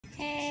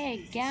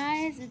Hey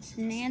guys, it's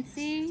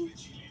Nancy.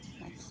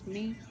 That's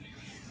me.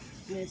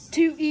 With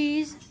two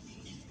E's.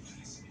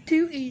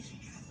 Two E's.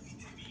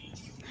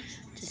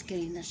 Just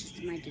kidding, that's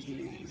just my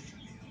Disney name.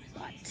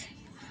 But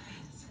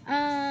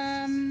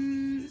I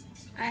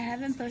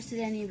haven't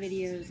posted any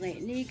videos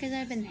lately because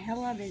I've been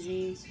hella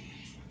busy.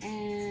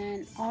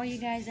 And all you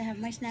guys that have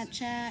my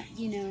Snapchat, I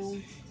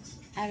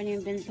haven't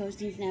even been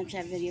posting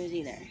Snapchat videos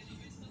either.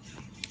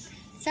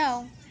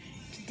 So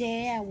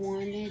today I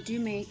wanted to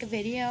make a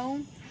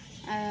video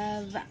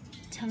of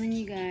telling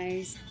you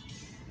guys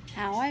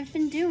how I've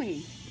been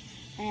doing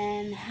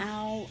and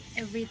how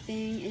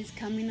everything is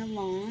coming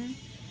along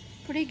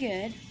pretty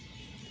good.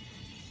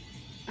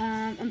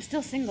 I'm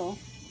still single,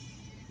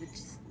 which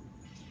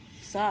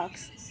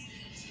sucks.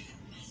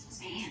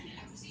 Man,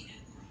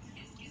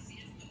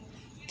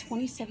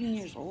 27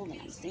 years old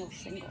and I'm still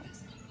single.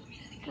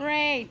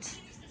 Great.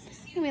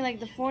 I'm gonna be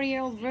like the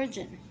 40-year-old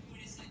virgin.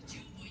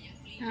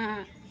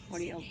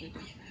 40-year-old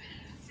virgin.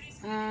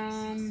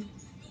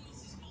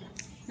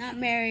 Not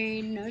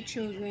married, no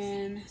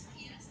children.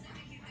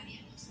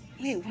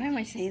 Wait, why am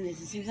I saying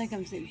this? It seems like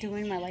I'm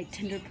doing my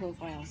Tinder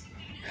profile.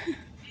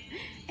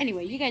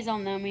 Anyway, you guys all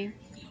know me.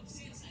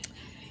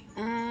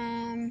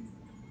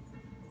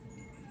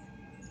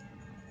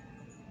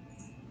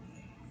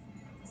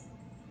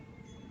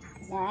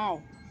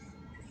 Wow.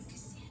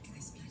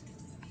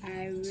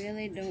 I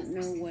really don't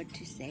know what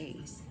to say.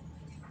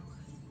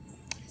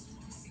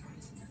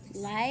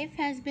 Life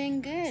has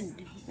been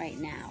good right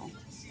now.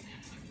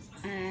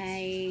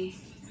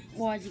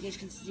 Well, as you guys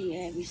can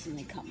see, I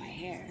recently cut my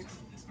hair.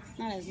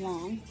 Not as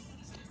long.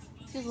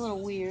 Feels a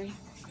little weird,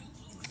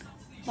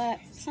 but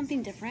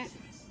something different.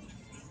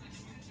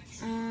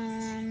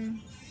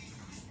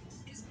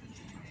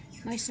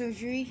 My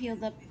surgery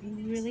healed up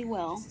really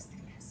well.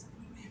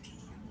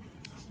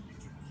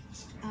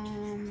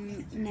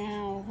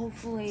 Now,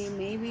 hopefully,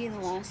 maybe the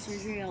last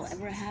surgery I'll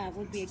ever have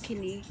would be a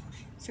kidney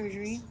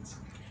surgery,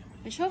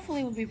 which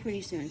hopefully will be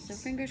pretty soon, so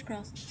fingers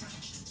crossed.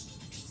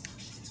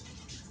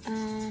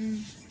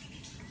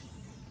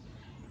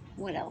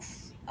 What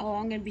else? Oh,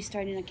 I'm going to be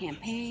starting a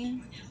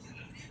campaign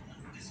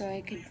so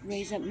I could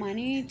raise up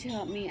money to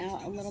help me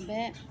out a little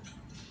bit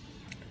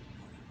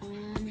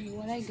on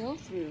what I go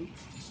through.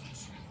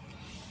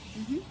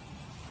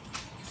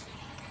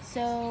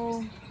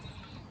 So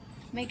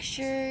make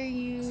sure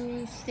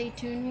you stay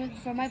tuned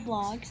for my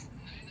vlogs,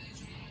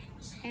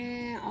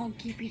 and I'll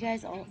keep you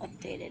guys all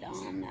updated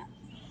on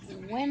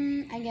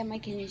when I get my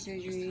kidney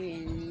surgery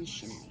and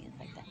shenanigans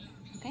like that.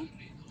 Okay?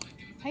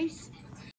 Peace.